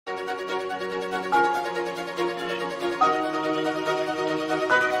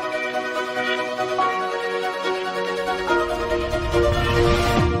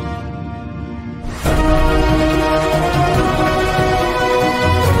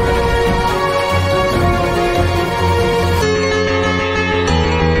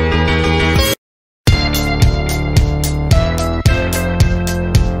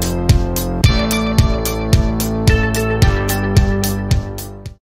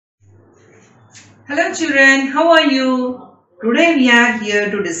Hello children, how are you? Today we are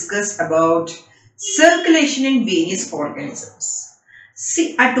here to discuss about circulation in various organisms.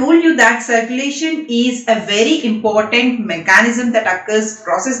 See, I told you that circulation is a very important mechanism that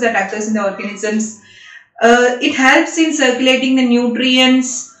process that occurs in the organisms. It helps in circulating the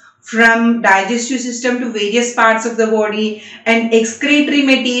nutrients from digestive system to various parts of the body and excretory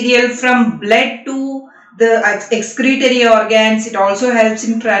material from blood to the excretory organs. It also helps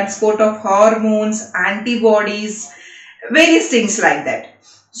in transport of hormones, antibodies, various things like that.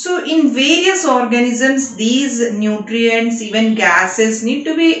 So in various organisms, these nutrients, even gases need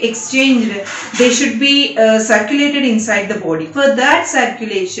to be exchanged. They should be circulated inside the body. For that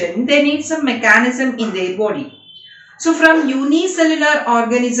circulation, they need some mechanism in their body. So from unicellular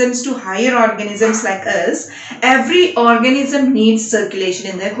organisms to higher organisms like us, every organism needs circulation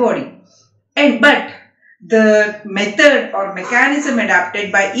in their body. But the method or mechanism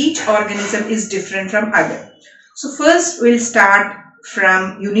adapted by each organism is different from other. So first we'll start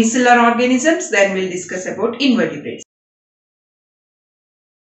from unicellular organisms, then we'll discuss about invertebrates.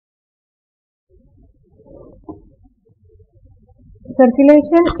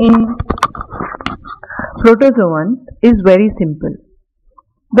 Circulation in protozoans is very simple.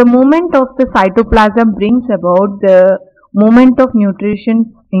 The movement of the cytoplasm brings about the movement of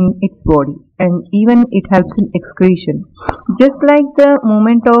nutrition in its body, and even it helps in excretion. Just like the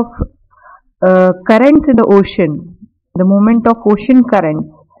movement of currents in the ocean, the movement of ocean currents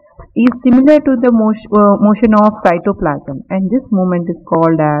is similar to the motion of cytoplasm, and this movement is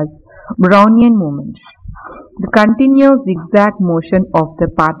called as Brownian movement. The continuous zigzag motion of the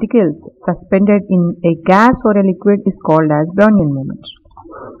particles suspended in a gas or a liquid is called as Brownian movement.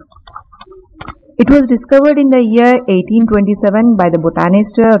 It was discovered in the year 1827 by the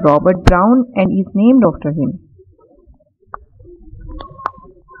botanist Robert Brown and is named after him.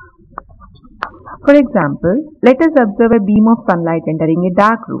 For example, let us observe a beam of sunlight entering a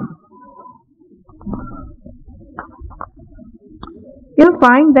dark room. You'll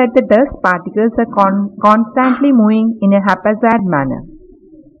find that the dust particles are constantly moving in a haphazard manner.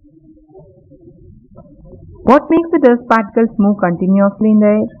 What makes the dust particles move continuously in the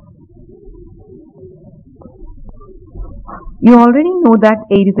air? You already know that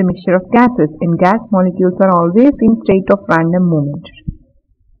air is a mixture of gases, and gas molecules are always in state of random movement.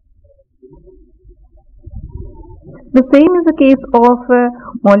 The same is the case of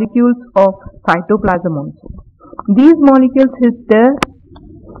molecules of cytoplasm also. These molecules hit the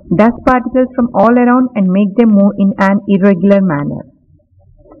dust particles from all around and make them move in an irregular manner.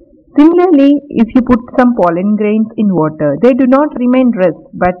 Similarly, if you put some pollen grains in water, they do not remain rest,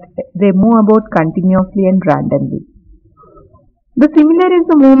 but they move about continuously and randomly. The similar is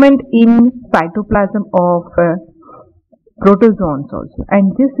the movement in cytoplasm of protozoans also,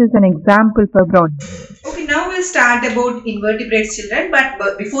 and this is an example for Brown. Okay, now we'll start about invertebrates, children.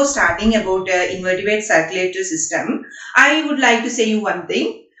 But before starting about invertebrate circulatory system, I would like to say you one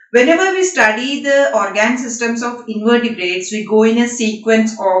thing. Whenever we study the organ systems of invertebrates, we go in a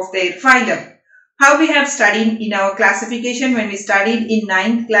sequence of their phylum. How we have studied in our classification when we studied in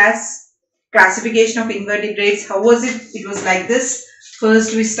 9th class classification of invertebrates. How was it? It was like this.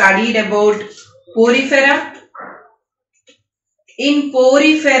 First we studied about porifera. In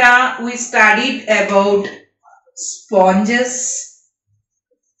porifera, we studied about sponges.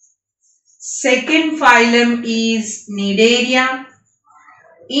 Second phylum is Cnidaria.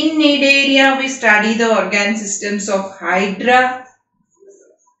 In Cnidaria, we study the organ systems of hydra.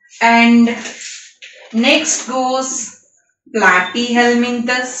 And next goes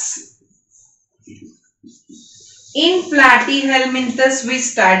Platyhelminthes. In Platyhelminthes, we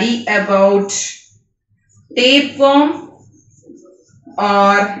study about tapeworm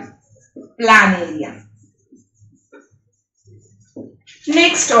or planaria.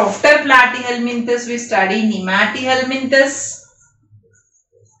 Next, after Platyhelminthes, we study Nematodes.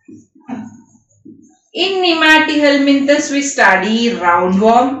 In Nematodes, we study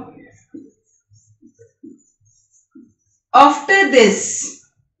roundworm. After this,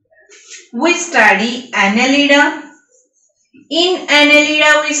 we study Annelida. In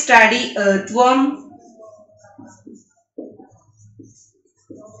Annelida, we study earthworm.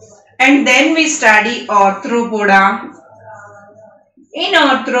 And then we study arthropoda. In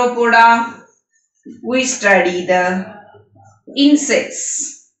arthropoda, we study the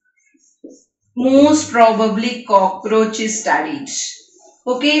insects. Most probably cockroach is studied.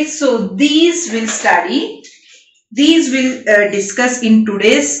 Okay, so these will discuss in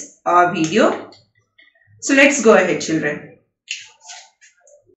today's video. So let's go ahead, children.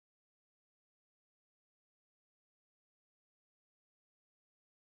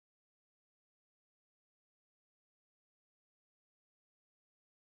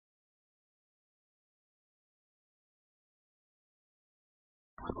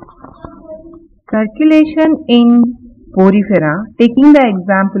 Circulation in porifera, taking the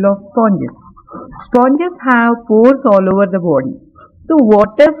example of sponges. Sponges have pores all over the body. So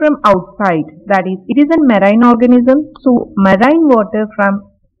water from outside, that is, it is a marine organism. So marine water from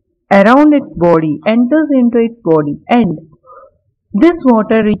around its body enters into its body, and this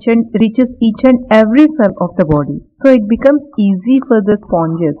water reaches each and every cell of the body. So it becomes easy for the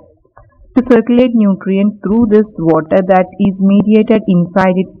sponges to circulate nutrients through this water that is mediated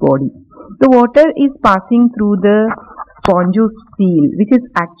inside its body. The water is passing through the spongocoel, which is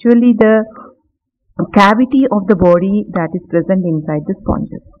actually the cavity of the body that is present inside the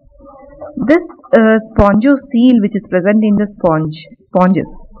sponges. This spongocoel, which is present in the sponges,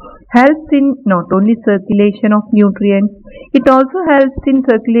 helps in not only circulation of nutrients, it also helps in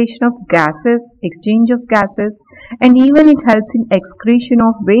circulation of gases, exchange of gases, and even it helps in excretion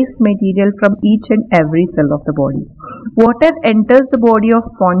of waste material from each and every cell of the body. Water enters the body of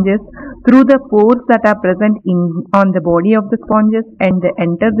sponges through the pores that are present on the body of the sponges, and they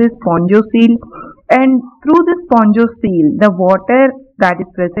enter the spongocoel, and through the spongocoel the water that is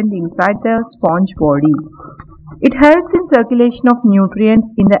present inside the sponge body, it helps in circulation of nutrients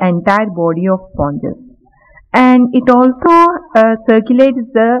in the entire body of sponges, and it also circulates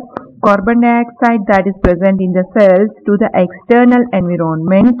the carbon dioxide that is present in the cells to the external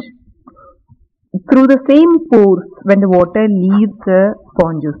environment through the same pores when the water leaves the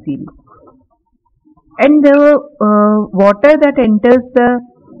spongocoel. And the water that enters the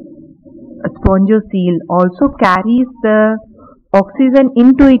spongocoel also carries the oxygen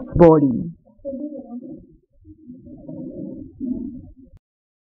into its body.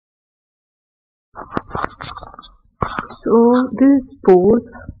 So these pores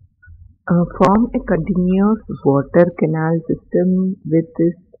form a continuous water canal system with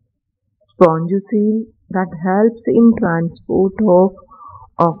this spongocoel that helps in transport of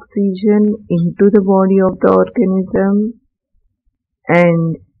oxygen into the body of the organism,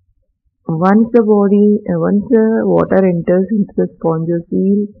 and once the water enters into the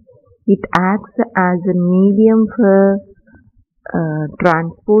spongocoel, it acts as a medium for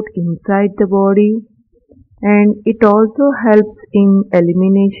transport inside the body, and it also helps in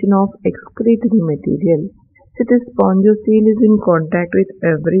elimination of excretory material. So the spongocoel is in contact with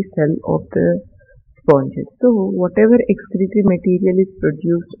every cell of the sponges. So whatever excretory material is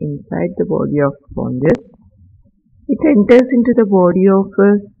produced inside the body of sponges, it enters into the body of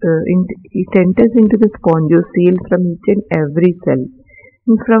it enters into the spongocoel from each and every cell,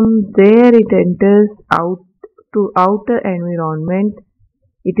 and from there it enters out to outer environment.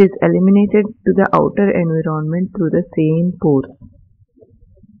 It is eliminated to the outer environment through the same pores.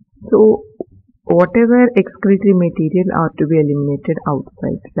 So whatever excretory material are to be eliminated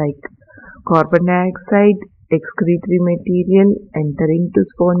outside, like carbon dioxide, excretory material entering to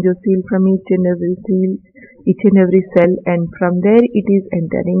spongocoel from each and every cell, and from there it is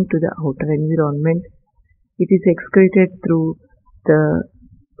entering to the outer environment. It is excreted through the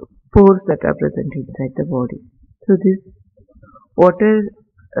pores that are present inside the body. So this water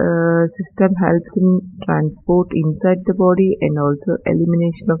system helps in transport inside the body and also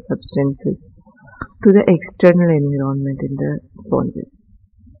elimination of substances to the external environment in the sponges.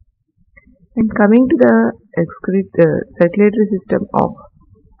 And coming to the circulatory system of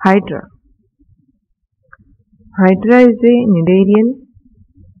hydra. Hydra is a cnidarian,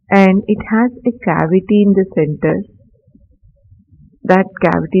 and it has a cavity in the center. That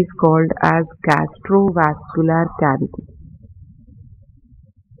cavity is called as gastrovascular cavity.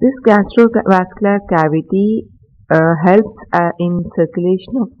 This gastrovascular cavity helps in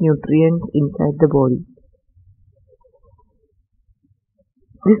circulation of nutrients inside the body.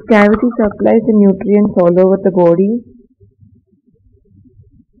 This cavity supplies the nutrients all over the body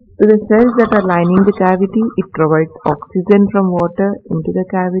to the cells that are lining the cavity. It provides oxygen from water into the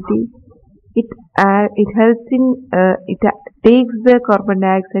cavity. It helps in it takes the carbon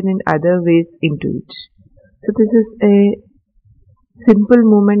dioxide and other waste into it. So this is a simple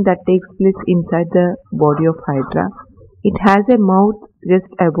movement that takes place inside the body of hydra. It has a mouth just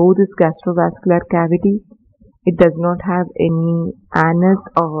above this gastrovascular cavity. It does not have any anus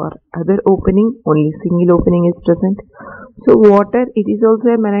or other opening, only single opening is present. So water, it is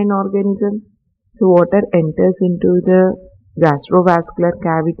also a marine organism. So water enters into the gastrovascular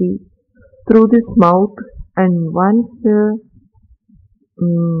cavity through this mouth, and once the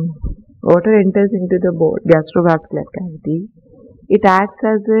water enters into the gastrovascular cavity, it acts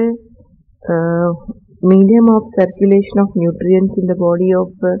as a medium of circulation of nutrients in the body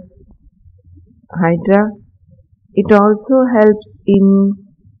of hydra. It also helps in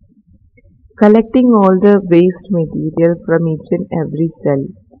collecting all the waste material from each and every cell.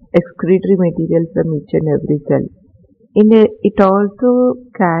 excretory material from each and every cell. It also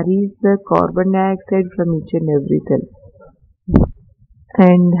carries the carbon dioxide from each and every cell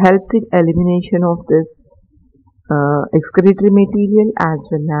and helps in elimination of this excretory material as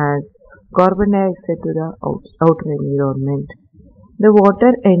well as carbon dioxide to the outer environment. The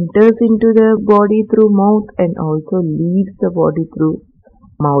water enters into the body through mouth and also leaves the body through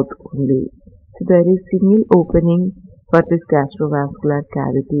mouth only. So there is single opening for this gastrovascular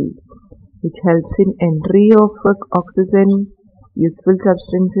cavity, which helps in entry of oxygen, useful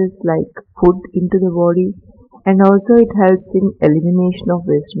substances like food into the body, and also it helps in elimination of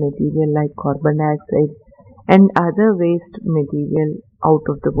waste material like carbon dioxide and other waste material out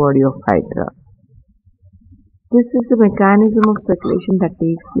of the body of hydra. This is the mechanism of circulation that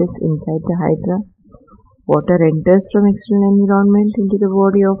takes place inside the hydra. Water enters from external environment into the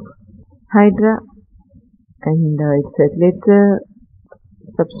body of hydra and it circulates the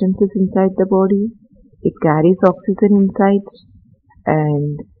substances inside the body. It carries oxygen inside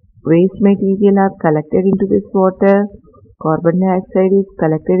and waste material are collected into this water. Carbon dioxide is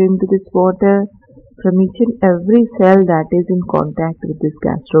collected into this water from each and every cell that is in contact with this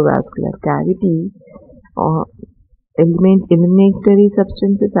gastrovascular cavity. Eliminatory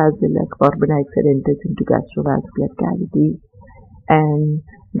substances as well as carbon dioxide enters into gastrovascular cavity, and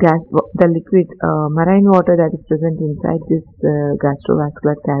the liquid marine water that is present inside this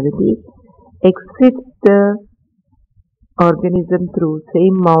gastrovascular cavity exits the organism through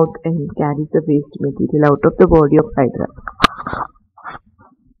same mouth and carries the waste material out of the body of hydra.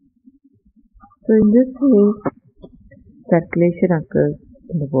 So in this way, circulation occurs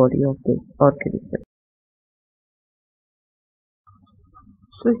in the body of this organism.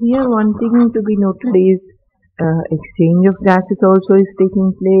 So here one thing to be noted is exchange of gases also is taking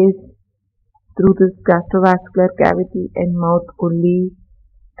place through this gastrovascular cavity and mouth only,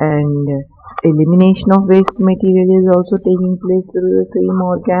 and elimination of waste material is also taking place through the same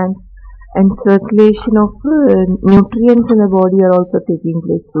organs, and circulation of nutrients in the body are also taking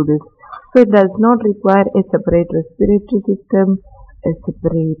place through this. So it does not require a separate respiratory system, a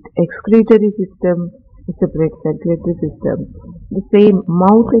separate excretory system, a separate circulatory system. The same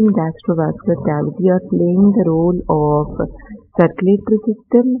mouth and gastrovascular cavity are playing the role of circulatory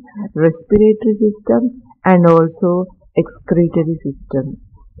system, respiratory system, and also excretory system.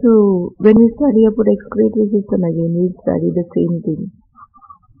 So when we study about excretory system, again we study the same thing.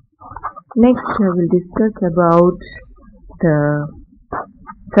 Next I will discuss about the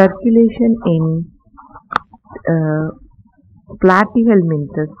circulation in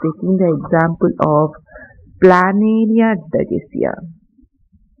platyhelminthes, taking the example of planaria digestia.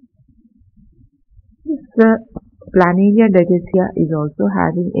 This planaria digestia is also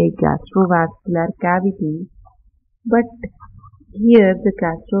having a gastrovascular cavity, but here the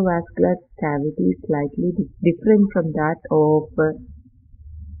gastrovascular cavity is slightly different from that of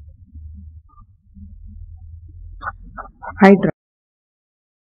hydra.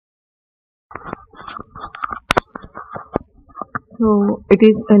 So it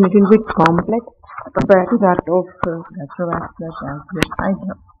is a little bit complex compared to that of gastrovascular cavity of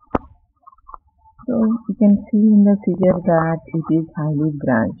hydra. So you can see in the figure that it is highly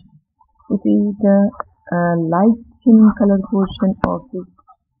branched. It is the light skin color portion of this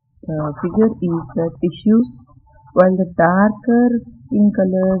figure is the tissues, while the darker skin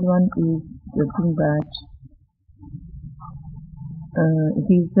colored one is nothing but it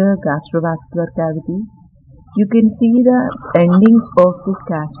is the gastrovascular cavity. You can see the endings of this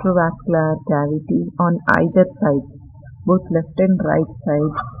gastrovascular cavity on either side, both left and right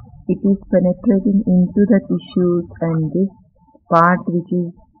side. It is penetrating into the tissues, and this part which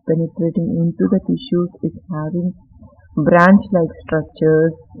is penetrating into the tissues is having branch-like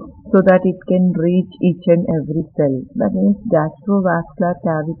structures so that it can reach each and every cell. That means gastrovascular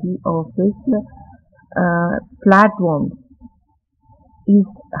cavity of this flatworm is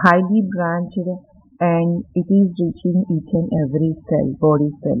highly branched and it is reaching each and every cell,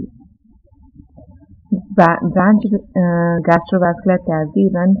 body cell. Branched gastrovascular cavity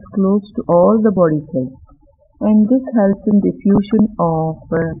runs close to all the body cells, and this helps in diffusion of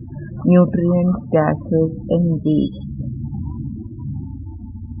nutrients, gases and waste.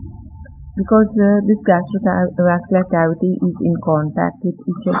 Because this gastrovascular cavity is in contact with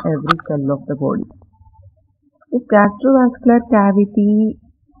each and every cell of the body. This gastrovascular cavity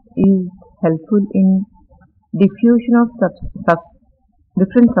is helpful in diffusion of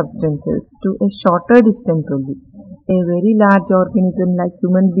different substances to a shorter distance only. A very large organism like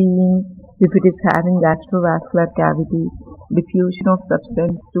human being, if it is having gastrovascular cavity, diffusion of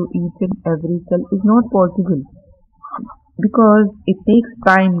substance to each and every cell is not possible. because it takes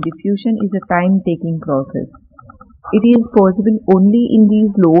time. Diffusion is a time-taking process. It is possible only in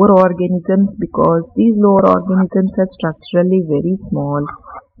these lower organisms because these lower organisms are structurally very small.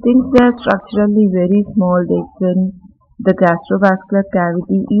 Since they are structurally very small, the gastrovascular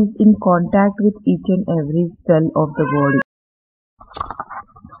cavity is in contact with each and every cell of the body.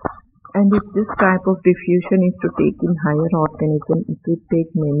 And if this type of diffusion is to take in higher organism, it would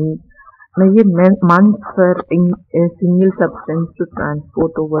take maybe months for a single substance to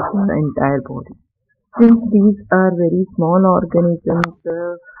transport over the entire body. Since these are very small organisms,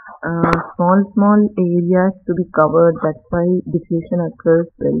 small areas to be covered, that's why diffusion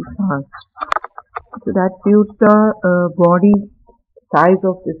occurs very fast. So that suits the body size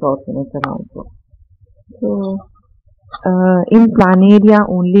of this organism also. So in planaria,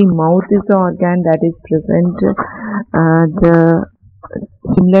 only mouth is the organ that is present.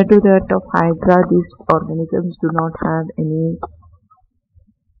 Similar to that of hydra, these organisms do not have any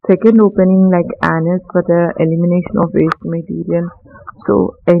second opening like anus for the elimination of waste material.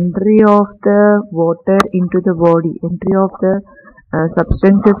 So entry of the water into the body, entry of the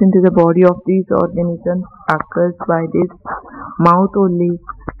substances into the body of these organisms occurs by this mouth only.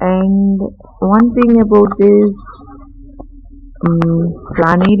 And one thing about this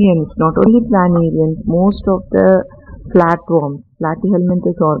planarians, not only planarians, most of the flatworms,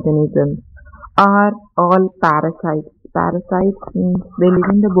 platyhelminthes organisms are all parasites. Parasites means they live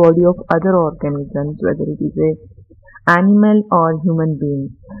in the body of other organisms, whether it is a animal or human being.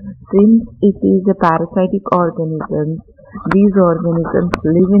 Since it is a parasitic organism, these organisms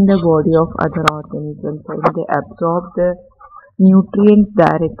live in the body of other organisms and they absorb the nutrients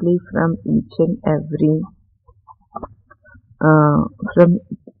directly from each and every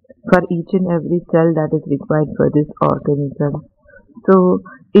for each and every cell that is required for this organism. So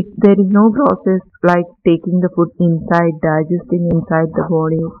there is no process like taking the food inside, digesting inside the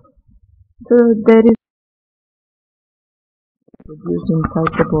body. So there is produced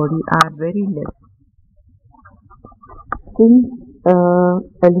inside the body are very less. Since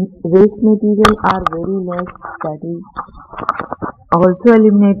waste material are very less, that is also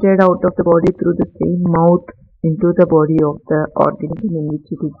eliminated out of the body through the same mouth into the body of the organism in which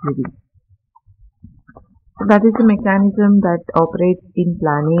it is living. So that is the mechanism that operates in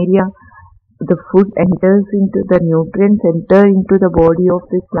planaria. The food enters into the nutrients enter into the body of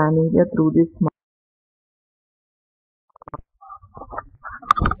this planaria through this mouth.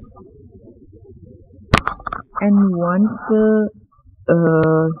 And once the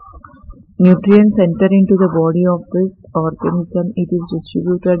nutrients enter into the body of this organism, it is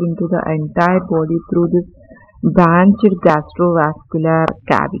distributed into the entire body through this branched gastrovascular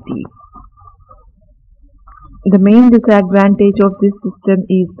cavity. The main disadvantage of this system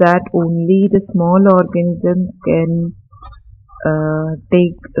is that only the small organisms can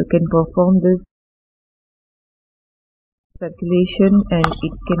perform this circulation, and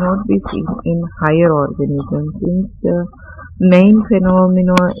it cannot be seen in higher organisms. Since the main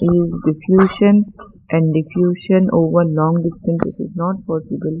phenomena is diffusion, and diffusion over long distances is not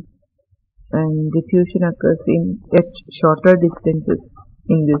possible, and diffusion occurs at shorter distances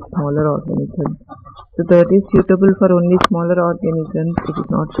in this smaller organisms. So that is suitable for only smaller organisms, it is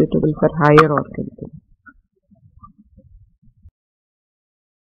not suitable for higher organisms.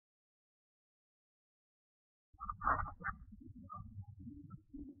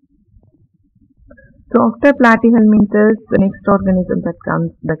 So after platyhelminthes, the next organism that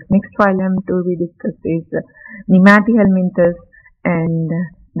comes, the next phylum to be discussed is nematodes, and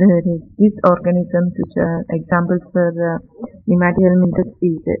there is these organisms which are examples for nematodes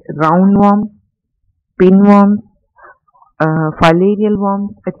is roundworm, pinworms, filarial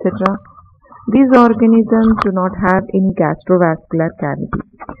worms, etc. These organisms do not have any gastrovascular cavity.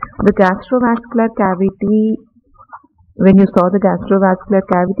 The gastrovascular cavity, when you saw the gastrovascular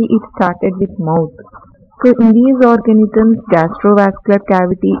cavity, it started with mouth. So in these organisms, gastrovascular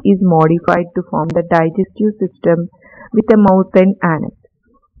cavity is modified to form the digestive system with a mouth and anus.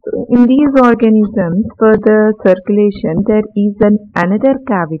 So in these organisms, for the circulation, there is another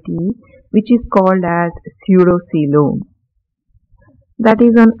cavity which is called as pseudocoelom. That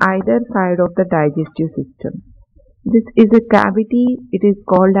is on either side of the digestive system. This is a cavity, it is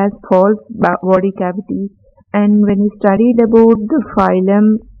called as false body cavity. And when we studied about the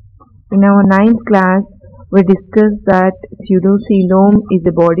phylum in our 9th class, we discussed that pseudocoelom is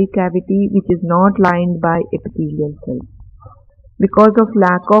a body cavity which is not lined by epithelial cells. Because of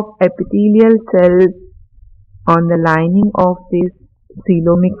lack of epithelial cells on the lining of this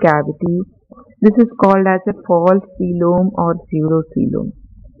coelomic cavity, this is called as a false coelom or pseudocoelom.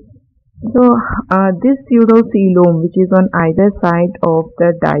 So, this pseudocoelom, which is on either side of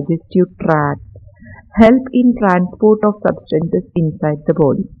the digestive tract, help in transport of substances inside the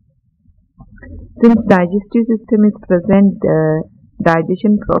body. Since digestive system is present, the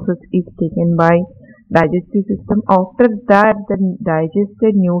digestion process is taken by digestive system. After that, the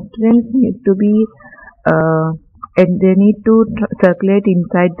digested nutrients need to be uh, and they need to circulate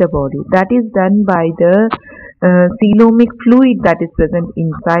inside the body. That is done by the coelomic fluid that is present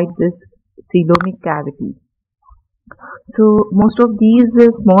inside this coelomic cavity. So most of these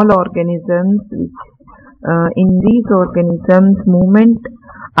small organisms, in these organisms, movement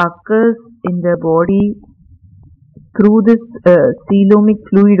occurs in the body through this coelomic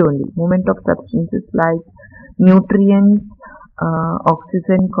fluid only. Movement of substances like nutrients,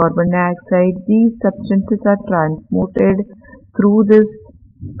 oxygen, carbon dioxide, these substances are transported through this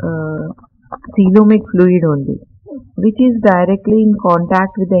coelomic fluid only, which is directly in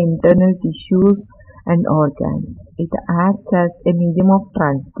contact with the internal tissues and organs. It acts as a medium of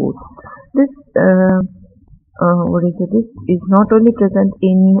transport. This this is not only present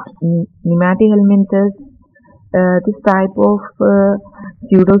in nematodes. This type of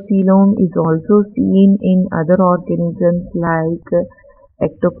pseudocoelom is also seen in other organisms like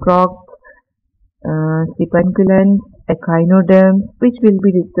ectoprocs, Sipunculans, echinoderms, which we'll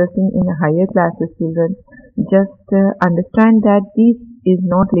be discussing in higher classes, children. Just understand that this is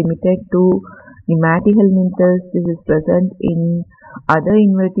not limited to nematodes. This is present in other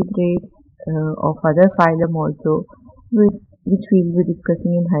invertebrates of other phylum also, which we'll be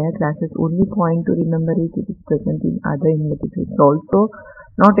discussing in higher classes. Only point to remember is it is present in other invertebrates also,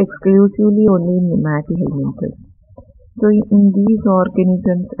 not exclusively only in nematodes. So in these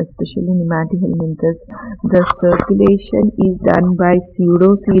organisms, especially nematodes, the circulation is done by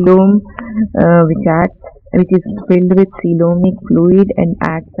pseudocoelom, which is filled with coelomic fluid and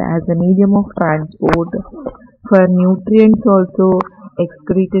acts as a medium of transport for nutrients also,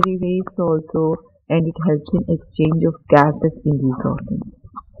 excretory waste also, and it helps in exchange of gases in these organs.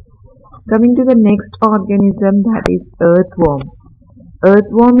 Coming to the next organism, that is earthworm.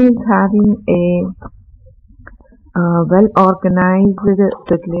 Earthworm is having a well organized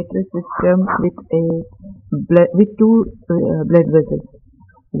circulatory system with two blood vessels.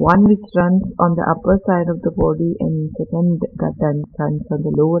 One which runs on the upper side of the body and second that runs on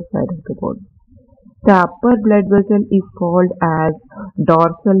the lower side of the body. The upper blood vessel is called as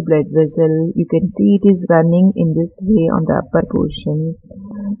dorsal blood vessel. You can see it is running in this way on the upper portion.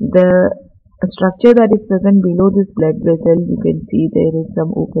 The structure that is present below this blood vessel, you can see there is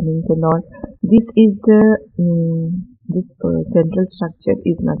some openings and all. This is the central structure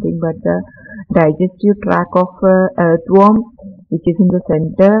is nothing but the digestive tract of earthworm, which is in the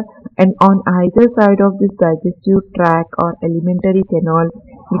center, and on either side of this digestive tract or alimentary canal,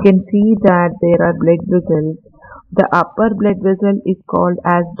 you can see that there are blood vessels. The upper blood vessel is called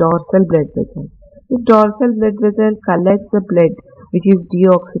as dorsal blood vessel. This dorsal blood vessel collects the blood which is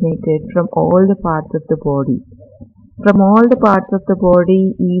deoxygenated from all the parts of the body. From all the parts of the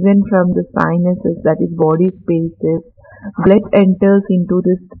body, even from the sinuses, that is body spaces, blood enters into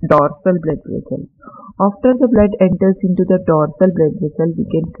this dorsal blood vessel. After the blood enters into the dorsal blood vessel, we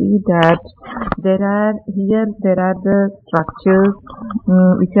can see that there are the structures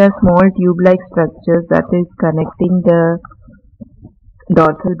which are small tube-like structures that is connecting the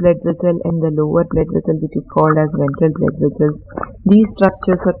dorsal blood vessel and the lower blood vessel, which is called as ventral blood vessels. These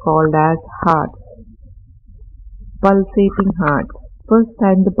structures are called as hearts. Pulsating hearts. First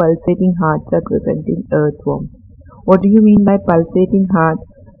time the pulsating hearts are present in earthworm. What do you mean by pulsating hearts?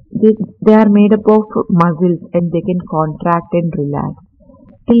 They are made up of muscles and they can contract and relax.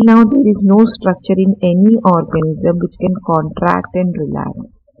 Till now there is no structure in any organism which can contract and relax.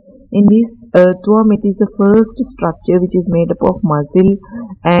 In this earthworm, it is the first structure which is made up of muscle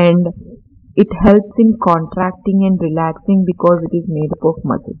and it helps in contracting and relaxing because it is made up of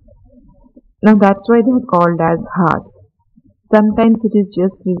muscle. Now that's why they are called as hearts. Sometimes it is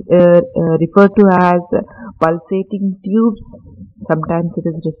just referred to as pulsating tubes. Sometimes it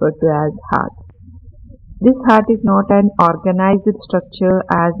is referred to as heart. This heart is not an organized structure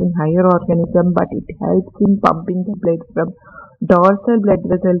as in higher organism, but it helps in pumping the blood from dorsal blood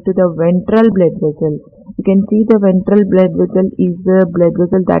vessel to the ventral blood vessel. You can see the ventral blood vessel is the blood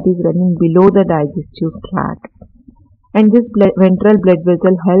vessel that is running below the digestive tract. And this ventral blood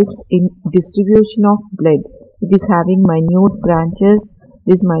vessel helps in distribution of blood. It is having minute branches.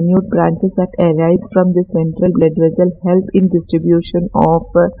 These minute branches that arise from this ventral blood vessel help in distribution of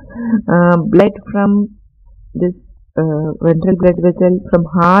blood from this ventral blood vessel, from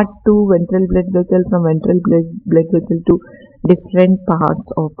heart to ventral blood vessel, from ventral blood vessel to different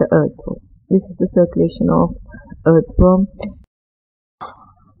parts of the earthworm. This is the circulation of earthworm.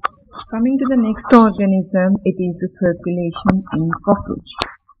 Coming to the next organism, it is the circulation in cockroach.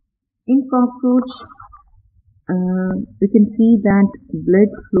 In cockroach, we can see that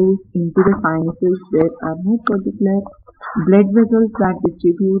blood flows into the sinuses. There are no particular blood vessels that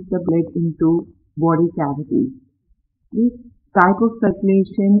distribute the blood into body cavities. This type of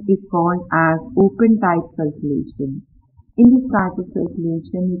circulation is called as open type circulation. In this type of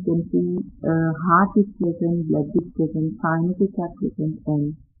circulation, you can see heart is present, blood is present, sinuses are present,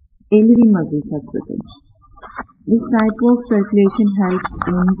 and ailiary muscles are present. This type of circulation helps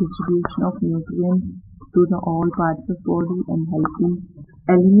in distribution of nutrients to the all parts of body and helps in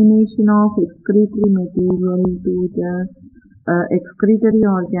elimination of excretory material to the excretory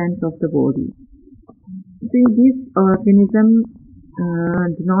organs of the body. See, this organism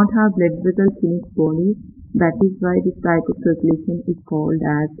do not have blood vessels in its body. That is why this type of circulation is called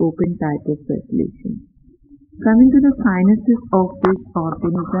as open type of circulation. Coming to the sinuses of this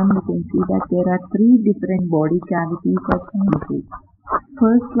organism, you can see that there are three different body cavities of sinuses.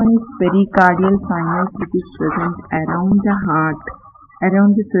 First one is pericardial sinus, which is present around the heart,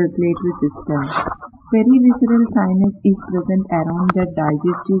 around the circulatory system. Perivisceral sinus is present around the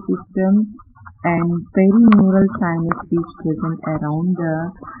digestive system, and perineural sinus is present around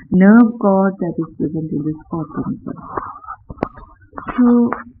the nerve cord that is present in this organism. So,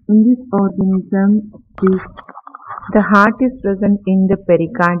 in this organism, the heart is present in the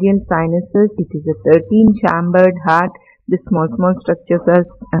pericardial sinuses. It is a 13-chambered heart. The small structures are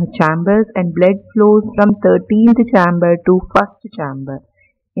chambers, and blood flows from 13th chamber to 1st chamber.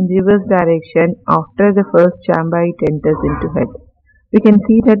 In reverse direction, after the first chamber, it enters into head. We can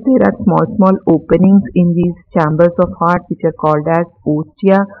see that there are small openings in these chambers of heart, which are called as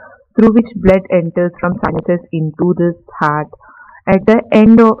ostia, through which blood enters from sinuses into this heart. At the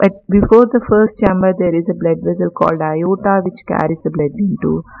end of, before the first chamber, there is a blood vessel called aorta, which carries the blood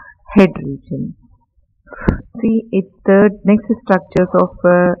into head region. See, it's the next structures of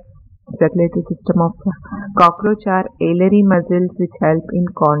circulatory system of cockroach are ailiary muscles, which help in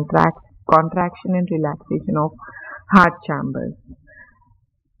contraction and relaxation of heart chambers.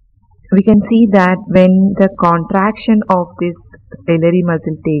 We can see that when the contraction of this ailiary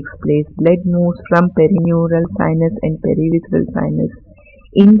muscle takes place, blood moves from perineural sinus and perivisceral sinus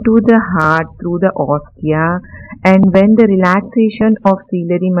into the heart through the ostia, and when the relaxation of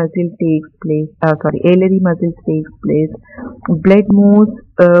ciliary muscle takes place, ailiary muscles takes place, blood moves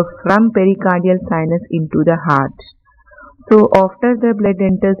from pericardial sinus into the heart. So after the blood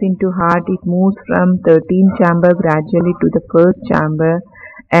enters into heart, it moves from 13th chamber gradually to the first chamber,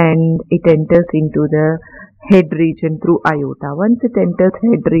 and it enters into the head region through aorta. Once it enters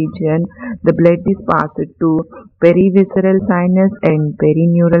head region, the blood is passed to perivisceral sinus and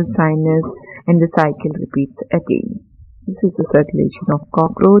perineural sinus, and the cycle repeats again. This is the circulation of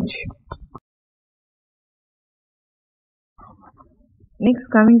cockroach. Next,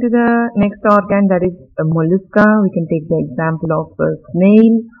 coming to the next organ, that is a mollusca. We can take the example of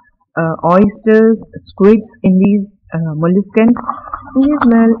snail, oysters, squids. In these molluscans,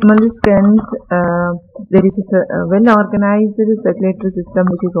 there is a well-organized circulatory system,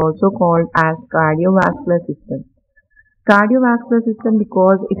 which is also called as cardiovascular system. Cardiovascular system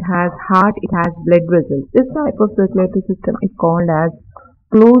because it has heart, it has blood vessels. This type of circulatory system is called as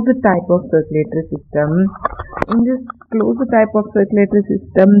closed type of circulatory system. In this closed type of circulatory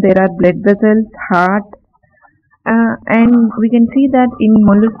system, there are blood vessels, heart, and we can see that in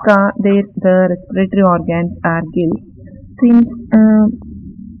mollusca, the respiratory organs are gills. Since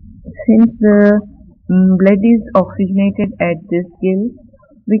the blood is oxygenated at this gill,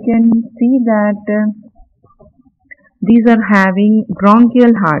 we can see that these are having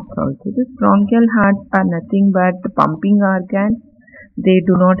bronchial hearts also. These bronchial hearts are nothing but the pumping organs. They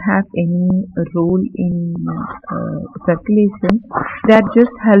do not have any role in circulation. They are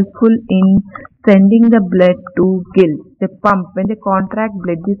just helpful in sending the blood to gills. They pump. When they contract,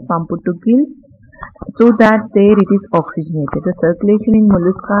 blood is pumped to gills, so that there it is oxygenated. The circulation in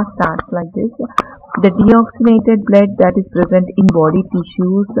mollusca starts like this. The deoxygenated blood that is present in body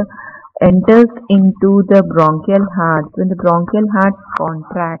tissues enters into the bronchial hearts. When the bronchial hearts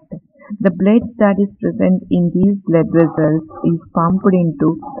contract, the blood that is present in these blood vessels is pumped to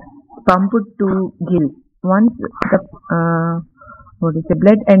gills. Once the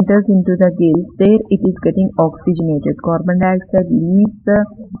blood enters into the gills, there it is getting oxygenated. Carbon dioxide leaves the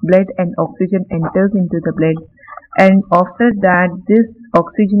blood and oxygen enters into the blood, and after that this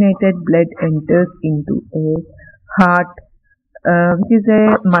oxygenated blood enters into a heart which is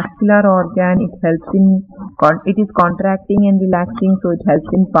a muscular organ. It helps in it is contracting and relaxing, so it helps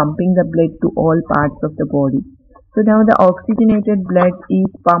in pumping the blood to all parts of the body. So now the oxygenated blood is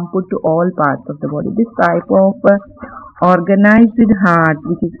pumped to all parts of the body. This type of organized heart,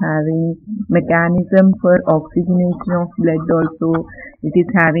 which is having mechanism for oxygenation of blood also, it is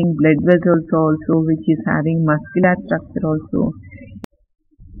having blood vessels also, which is having muscular structure also.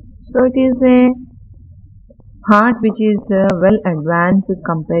 So it is a heart which is well advanced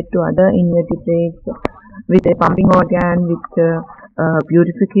compared to other invertebrates, with a pumping organ, with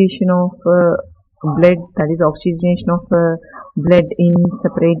purification of blood, that is oxygenation of blood in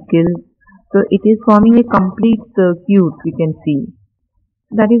separate gills. So it is forming a complete circuit, we can see.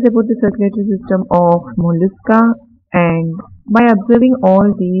 That is about the circulatory system of mollusca, and by observing all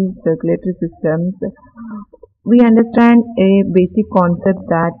these circulatory systems, we understand a basic concept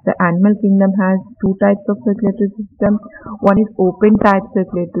that the animal kingdom has two types of circulatory system. One is open type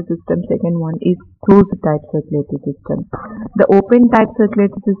circulatory system, second one is closed type circulatory system. The open type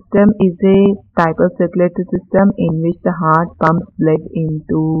circulatory system is a type of circulatory system in which the heart pumps blood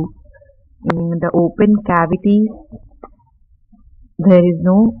into the open cavities. There is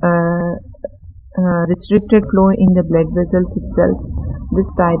no restricted flow in the blood vessels itself. This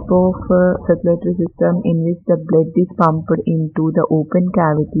type of circulatory system in which the blood is pumped into the open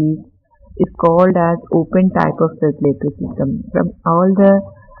cavities is called as open type of circulatory system. From all the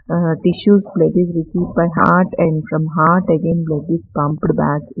tissues, blood is received by heart, and from heart again blood is pumped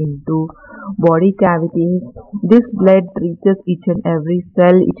back into body cavities. This blood reaches each and every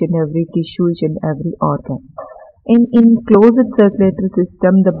cell, each and every tissue, each and every organ. In closed circulatory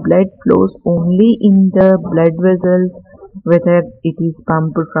system, the blood flows only in the blood vessels, whether it is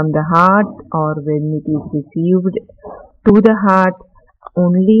pumped from the heart or when it is received to the heart.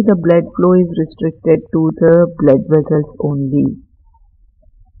 Only the blood flow is restricted to the blood vessels only.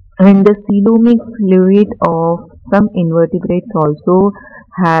 And the coelomic fluid of some invertebrates also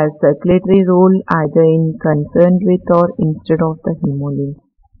has circulatory role, either in concerned with or instead of the hemolymph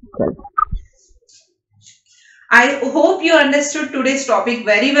cells. I hope you understood today's topic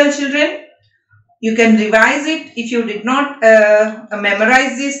very well, children. You can revise it. If you did not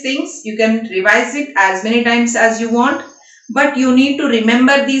memorize these things, you can revise it as many times as you want. But you need to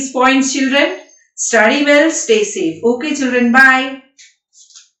remember these points, children. Study well, stay safe. Okay, children, bye.